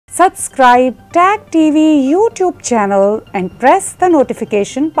Subscribe Tag TV YouTube channel and press the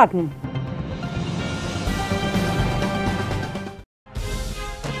notification button.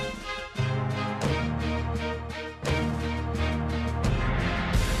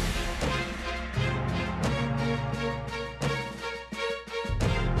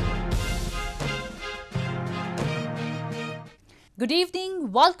 Good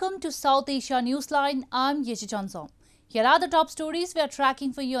evening, welcome to South Asia Newsline. I'm Yechi Chansong. Here are the top stories we are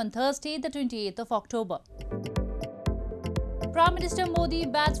tracking for you on Thursday, the 28th of October. Prime Minister Modi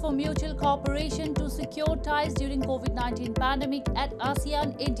bats for mutual cooperation to secure ties during COVID-19 pandemic at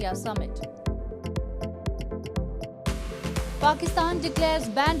ASEAN-India Summit. Pakistan declares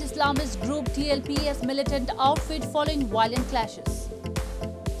banned Islamist group TLP as militant outfit following violent clashes.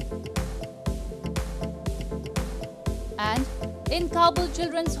 And in Kabul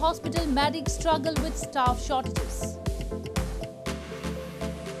Children's Hospital, medics struggle with staff shortages.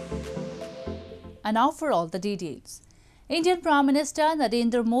 And now for all the details. Indian Prime Minister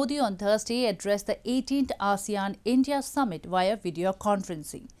Narendra Modi on Thursday addressed the 18th ASEAN-India Summit via video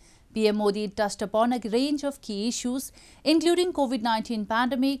conferencing. PM Modi touched upon a range of key issues, including COVID-19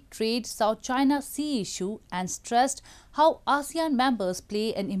 pandemic, trade, South China Sea issue, and stressed how ASEAN members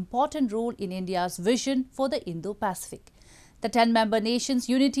play an important role in India's vision for the Indo-Pacific. The 10-member nations'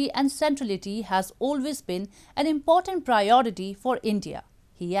 unity and centrality has always been an important priority for India,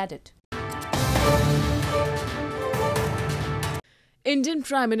 he added. Indian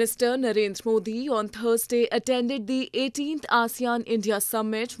Prime Minister Narendra Modi on Thursday attended the 18th ASEAN-India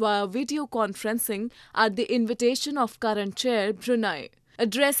Summit via video conferencing at the invitation of current chair Brunei.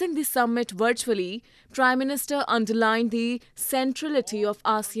 Addressing the summit virtually, Prime Minister underlined the centrality of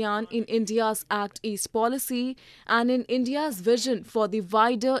ASEAN in India's Act East policy and in India's vision for the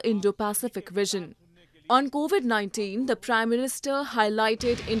wider Indo-Pacific vision. On COVID-19, the Prime Minister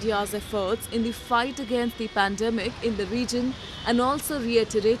highlighted India's efforts in the fight against the pandemic in the region and also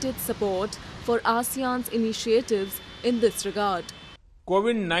reiterated support for ASEAN's initiatives in this regard.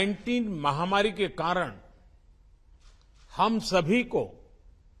 कोविड-19 महामारी के कारण हम सभी को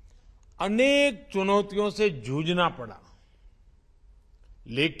अनेक चुनौतियों से जूझना पड़ा,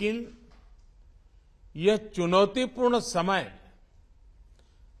 लेकिन यह चुनौतीपूर्ण समय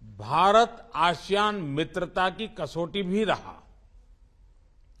भारत आसियान मित्रता की कसौटी भी रहा।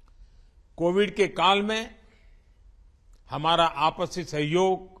 कोविड के काल में हमारा आपसी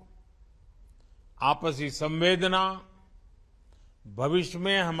सहयोग, आपसी संवेदना भविष्य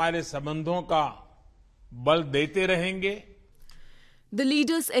में हमारे संबंधों का बल देते रहेंगे। The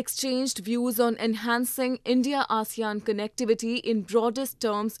leaders exchanged views on enhancing India-ASEAN connectivity in broadest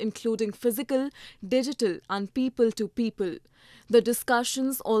terms, including physical, digital, and people-to-people. The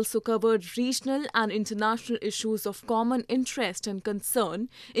discussions also covered regional and international issues of common interest and concern,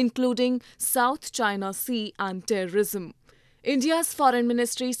 including South China Sea and terrorism. India's Foreign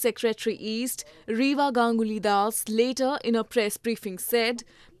Ministry Secretary East, Riva Ganguly Das, later in a press briefing said,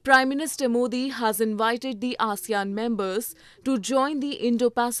 Prime Minister Modi has invited the ASEAN members to join the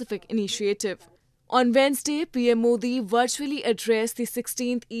Indo-Pacific initiative. On Wednesday, PM Modi virtually addressed the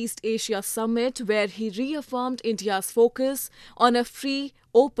 16th East Asia Summit, where he reaffirmed India's focus on a free,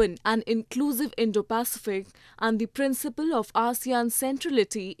 open and inclusive Indo-Pacific and the principle of ASEAN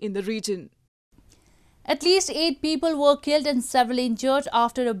centrality in the region. At least 8 people were killed and several injured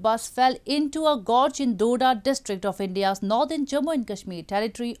after a bus fell into a gorge in Doda district of India's northern Jammu and Kashmir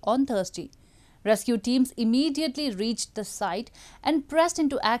territory on Thursday. Rescue teams immediately reached the site and pressed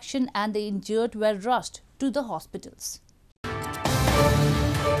into action, and the injured were rushed to the hospitals.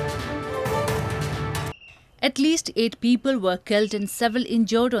 At least 8 people were killed and several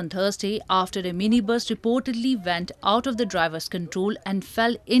injured on Thursday after a minibus reportedly went out of the driver's control and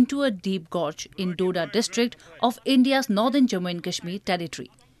fell into a deep gorge in Doda district of India's northern Jammu and Kashmir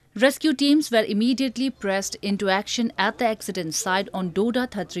territory. Rescue teams were immediately pressed into action at the accident site on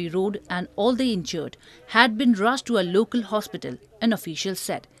Doda-Thatri Road, and all the injured had been rushed to a local hospital, an official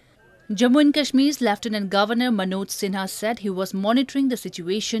said. Jammu and Kashmir's Lieutenant Governor Manoj Sinha said he was monitoring the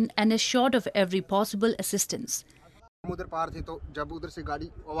situation and assured of every possible assistance. हम उधर पार थे तो जब उधर से गाड़ी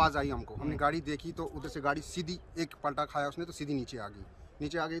आवाज आई हमने गाड़ी देखी तो उधर से गाड़ी सीधी एक पलटा खाया उसने तो सीधी नीचे आ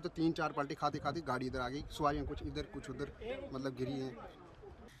गई तो 3-4 पलटे खाते गाड़ी इधर आ गई, सवारियां कुछ इधर कुछ उधर मतलब गिरी हैं।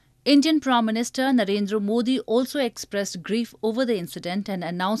 Indian Prime Minister Narendra Modi also expressed grief over the incident and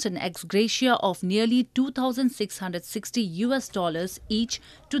announced an ex gratia of nearly $2,660 each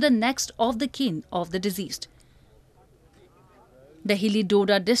to the next of the kin of the deceased. The hilly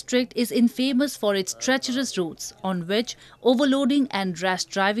Doda district is infamous for its treacherous roads, on which overloading and rash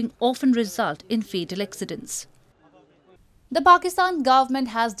driving often result in fatal accidents. The Pakistan government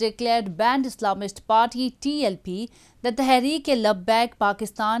has declared banned Islamist party TLP, the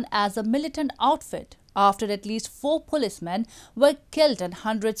Tehreek-e-Labbaik-Pakistan, as a militant outfit after at least 4 policemen were killed and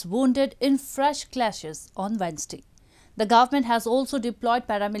hundreds wounded in fresh clashes on Wednesday. The government has also deployed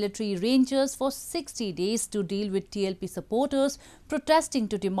paramilitary rangers for 60 days to deal with TLP supporters protesting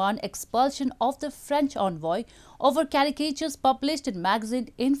to demand expulsion of the French envoy over caricatures published in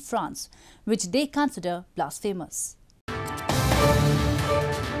magazine in France, which they consider blasphemous.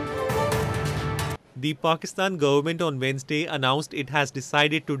 The Pakistan government on Wednesday announced it has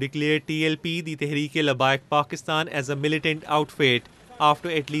decided to declare TLP, the Tehreek-e-Labbaik-Pakistan, as a militant outfit after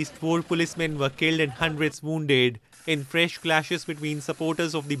at least 4 policemen were killed and hundreds wounded in fresh clashes between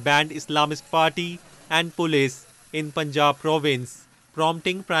supporters of the banned Islamist party and police in Punjab province,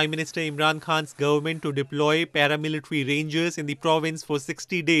 prompting Prime Minister Imran Khan's government to deploy paramilitary rangers in the province for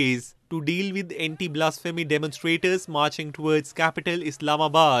 60 days to deal with anti-blasphemy demonstrators marching towards capital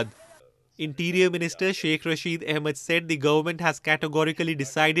Islamabad. Interior Minister Sheikh Rashid Ahmed said the government has categorically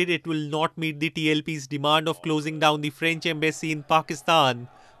decided it will not meet the TLP's demand of closing down the French embassy in Pakistan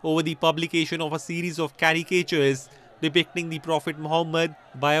over the publication of a series of caricatures depicting the Prophet Muhammad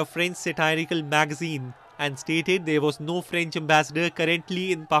by a French satirical magazine, and stated there was no French ambassador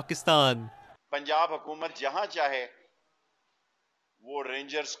currently in Pakistan. Punjab हुकूमत जहां चाहे वो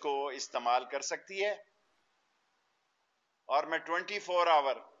rangers को इस्तेमाल कर सकती है और मैं 24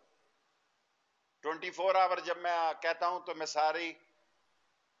 आवर जब मैं कहता हूं तो मैं सारी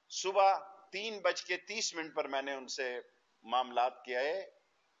सुबह 3:30 पर मैंने उनसे मामलात किया है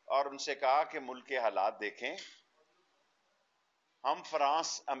और उनसे कहा कि मुल्क के हालात देखें, हम फ्रांस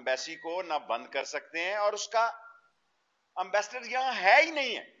एम्बेसी को ना बंद कर सकते हैं और उसका एम्बेसडर यहां है ही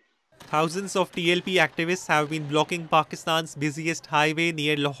नहीं है. Thousands of TLP activists have been blocking Pakistan's busiest highway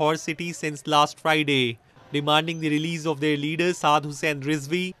near Lahore city since last Friday, demanding the release of their leader Saad Hussain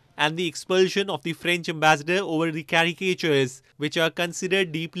Rizvi and the expulsion of the French ambassador over the caricatures, which are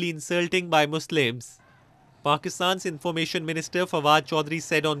considered deeply insulting by Muslims. Pakistan's Information Minister Fawad Chaudhry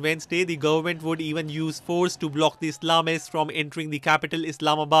said on Wednesday the government would even use force to block the Islamists from entering the capital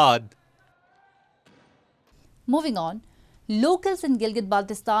Islamabad. Moving on, locals in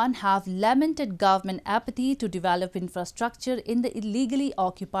Gilgit-Baltistan have lamented government apathy to develop infrastructure in the illegally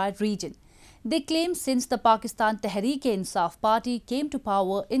occupied region. They claim since the Pakistan Tehreek-e-Insaf party came to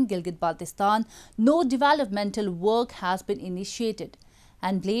power in Gilgit-Baltistan, no developmental work has been initiated,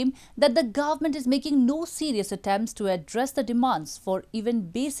 and blame that the government is making no serious attempts to address the demands for even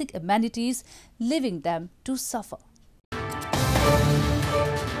basic amenities, leaving them to suffer.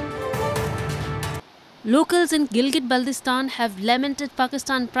 Locals in Gilgit-Baltistan have lamented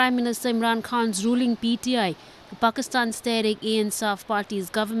Pakistan Prime Minister Imran Khan's ruling PTI, the Pakistan's Tehreek-e-Insaf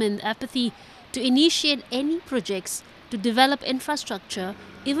party's government apathy to initiate any projects to develop infrastructure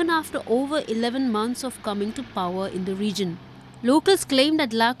even after over 11 months of coming to power in the region. Locals claim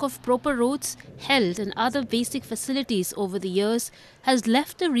that lack of proper roads, health and other basic facilities over the years has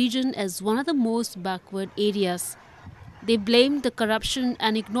left the region as one of the most backward areas. They blamed the corruption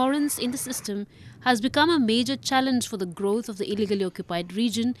and ignorance in the system has become a major challenge for the growth of the illegally occupied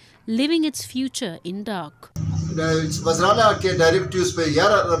region, leaving its future in dark. वज़राला के directives पे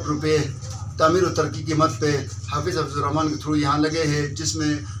 11 अरब रुपए तामीर और तरक्की की मद पे हाफिज अब्दुल रहमान के थ्रू यहाँ लगे हैं,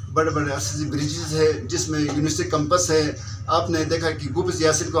 जिसमें बड़े बड़े अरसी ब्रिजेस है, जिसमें यूनिवर्सिटी कैंपस है. आपने देखा कि गुब्स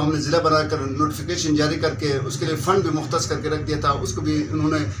यासिर को हमने ज़िला बनाकर नोटिफिकेशन जारी करके उसके लिए फ़ंड भी मुख्तस करके रख दिया था, उसको भी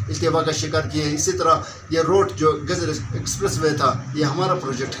उन्होंने इल्तिवा का शिकार किया है. इसी तरह ये रोड जो गजर एक्सप्रेस वे था, ये हमारा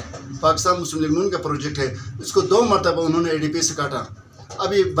प्रोजेक्ट है, पाकिस्तान मुस्लिम लीग नून का प्रोजेक्ट है. इसको 2 मरतबा उन्होंने ADP से काटा.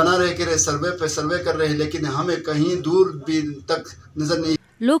 अभी बना रहे कि सर्वे पे सर्वे कर रहे हैं, लेकिन हमें कहीं दूर भी तक नजर नहीं.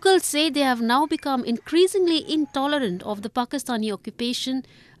 Locals say they have now become increasingly intolerant of the Pakistani occupation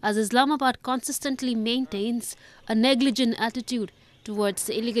as Islamabad consistently maintains a negligent attitude towards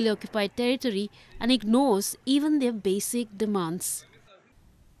the illegally occupied territory and ignores even their basic demands.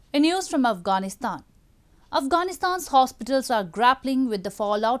 In news from Afghanistan, Afghanistan's hospitals are grappling with the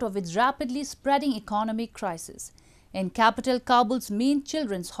fallout of its rapidly spreading economic crisis. In capital Kabul's main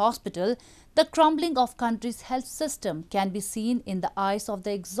children's hospital, the crumbling of country's health system can be seen in the eyes of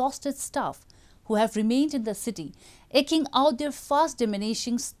the exhausted staff who have remained in the city, aching out their fast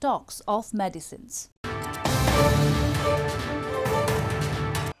diminishing stocks of medicines.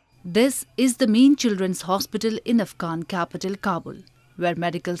 This is the main children's hospital in Afghan capital Kabul, where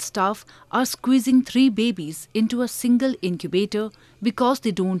medical staff are squeezing 3 babies into a single incubator because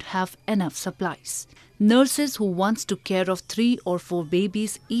they don't have enough supplies. Nurses who once took care of 3 or 4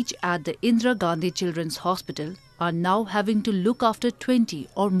 babies each at the Indira Gandhi Children's Hospital are now having to look after 20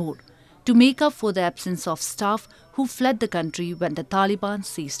 or more, to make up for the absence of staff who fled the country when the Taliban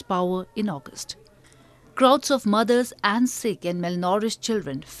seized power in August. Crowds of mothers and sick and malnourished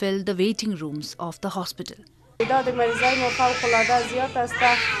children filled the waiting rooms of the hospital. تعداد مریضای ما فوق‌العاده زیاد است.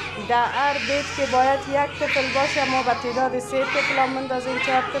 در هر بیت که باید یک طفل باشه ما به تعداد 3 طفل میندازیم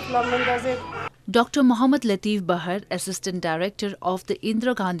 4 طفل میندازیم. Dr. Mohammad Latif Bahar, Assistant Director of the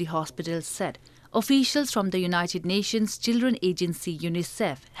Indira Gandhi Hospital, said officials from the United Nations Children Agency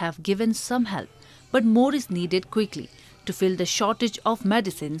UNICEF have given some help, but more is needed quickly to fill the shortage of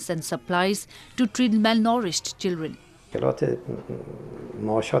medicines and supplies to treat malnourished children.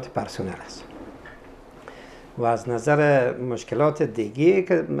 معاشات پرسنل است و از نظر مشکلات دیگه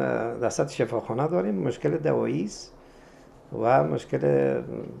که در سطح شفاخانه داریم مشکل دوایی است و مشکل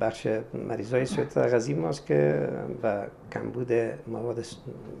بخش مریضای سوء تغذیه ماست که به کمبود مواد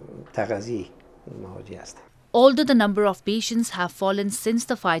تغذیه مواجه هستند. Although the number of patients have fallen since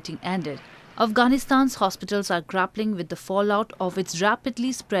the fighting ended, Afghanistan's hospitals are grappling with the fallout of its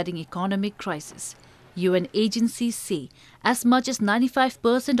rapidly spreading economic crisis. UN agencies say as much as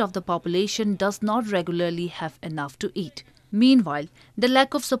 95% of the population does not regularly have enough to eat. Meanwhile, the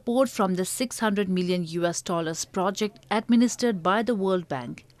lack of support from the $600 million project administered by the World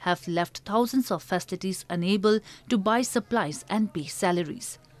Bank have left thousands of facilities unable to buy supplies and pay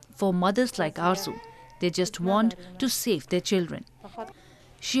salaries. For mothers like Arzu, they just want to save their children.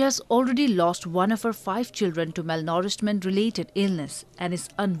 She has already lost one of her 5 children to malnourishment-related illness and is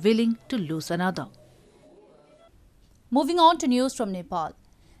unwilling to lose another. Moving on to news from Nepal.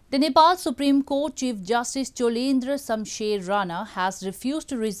 The Nepal Supreme Court Chief Justice Cholendra Samsher Rana has refused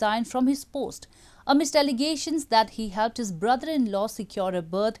to resign from his post amidst allegations that he helped his brother-in-law secure a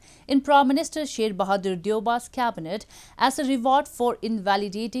berth in Prime Minister Sher Bahadur Deoba's cabinet as a reward for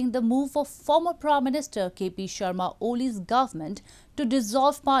invalidating the move of former Prime Minister KP Sharma Oli's government to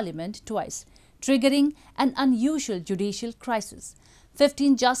dissolve parliament twice, triggering an unusual judicial crisis.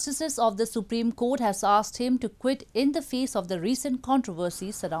 15 justices of the Supreme Court has asked him to quit in the face of the recent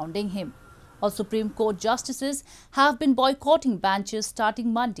controversy surrounding him. All Supreme Court justices have been boycotting benches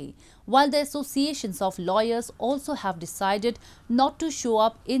starting Monday, while the associations of lawyers also have decided not to show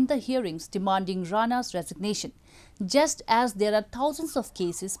up in the hearings demanding Rana's resignation, just as there are thousands of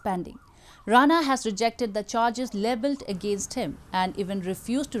cases pending. Rana has rejected the charges leveled against him and even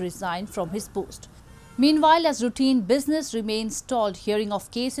refused to resign from his post. Meanwhile, as routine business remains stalled, hearing of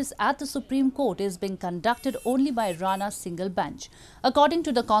cases at the Supreme Court is being conducted only by Rana's single bench. According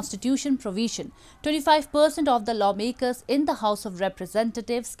to the Constitution provision, 25% of the lawmakers in the House of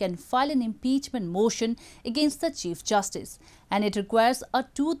Representatives can file an impeachment motion against the Chief Justice, and it requires a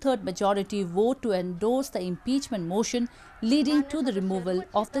 2/3 majority vote to endorse the impeachment motion, leading to the removal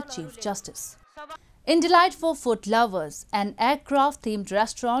of the Chief Justice. In delight for food lovers, an aircraft-themed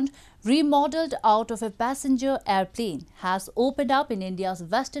restaurant remodeled out of a passenger airplane has opened up in India's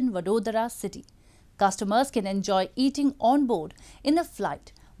western Vadodara city. Customers can enjoy eating on board in a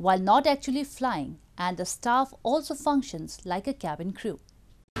flight while not actually flying, and the staff also functions like a cabin crew.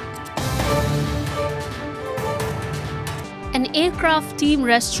 An aircraft-themed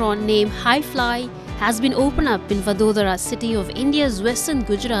restaurant named High Fly has been opened up in Vadodara city of India's western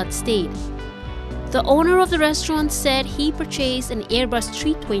Gujarat state. The owner of the restaurant said he purchased an Airbus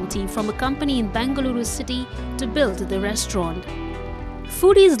 320 from a company in Bengaluru city to build the restaurant.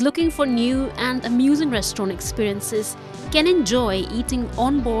 Foodies looking for new and amusing restaurant experiences can enjoy eating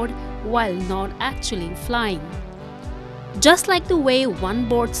on board while not actually flying. Just like the way one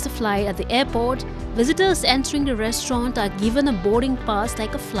boards the flight at the airport, visitors entering the restaurant are given a boarding pass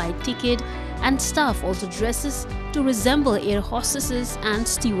like a flight ticket, and staff also dresses to resemble air hostesses and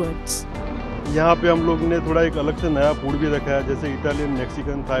stewards. यहाँ पे हम लोग ने थोड़ा एक अलग से नया फूड भी रखा है, जैसे इटालियन,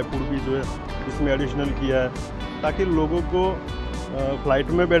 मैक्सिकन, थाई फूड भी जो है इसमें एडिशनल किया है, ताकि लोगों को फ्लाइट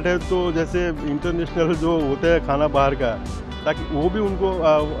में बैठे तो जैसे इंटरनेशनल जो होता है खाना बाहर का, ताकि वो भी उनको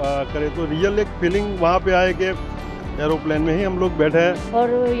करे तो रियल एक फीलिंग वहाँ पे आए कि एरोप्लेन में ही हम लोग बैठे हैं। और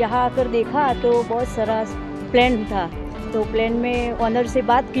यहाँ आकर देखा तो बहुत सारा प्लेन था, तो प्लेन में ऑनर से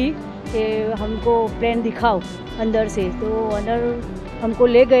बात की कि हमको प्लेन दिखाओ अंदर से, तो ऑनर हमको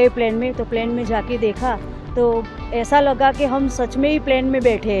ले गए प्लेन में, तो प्लेन में जाके देखा तो ऐसा लगा कि हम सच में ही प्लेन में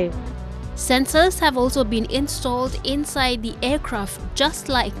बैठे हैं। Sensors have also been installed inside the aircraft, just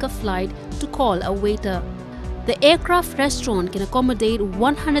like a flight, to call a waiter. The aircraft restaurant can accommodate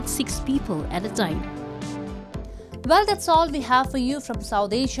 106 people at a time. Well, that's all we have for you from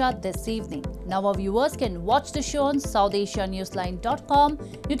South Asia this evening. Now our viewers can watch the show on SouthAsiaNewsline.com.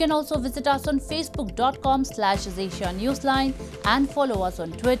 You can also visit us on Facebook.com/ASEAN-Newsline and follow us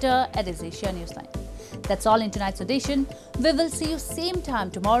on Twitter @ASEAN-Newsline. That's all in tonight's edition. We will see you same time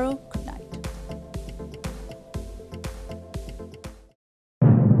tomorrow. Good night.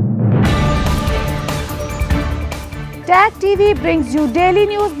 TAG TV brings you daily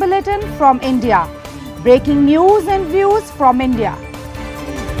news bulletin from India. Breaking news and views from India.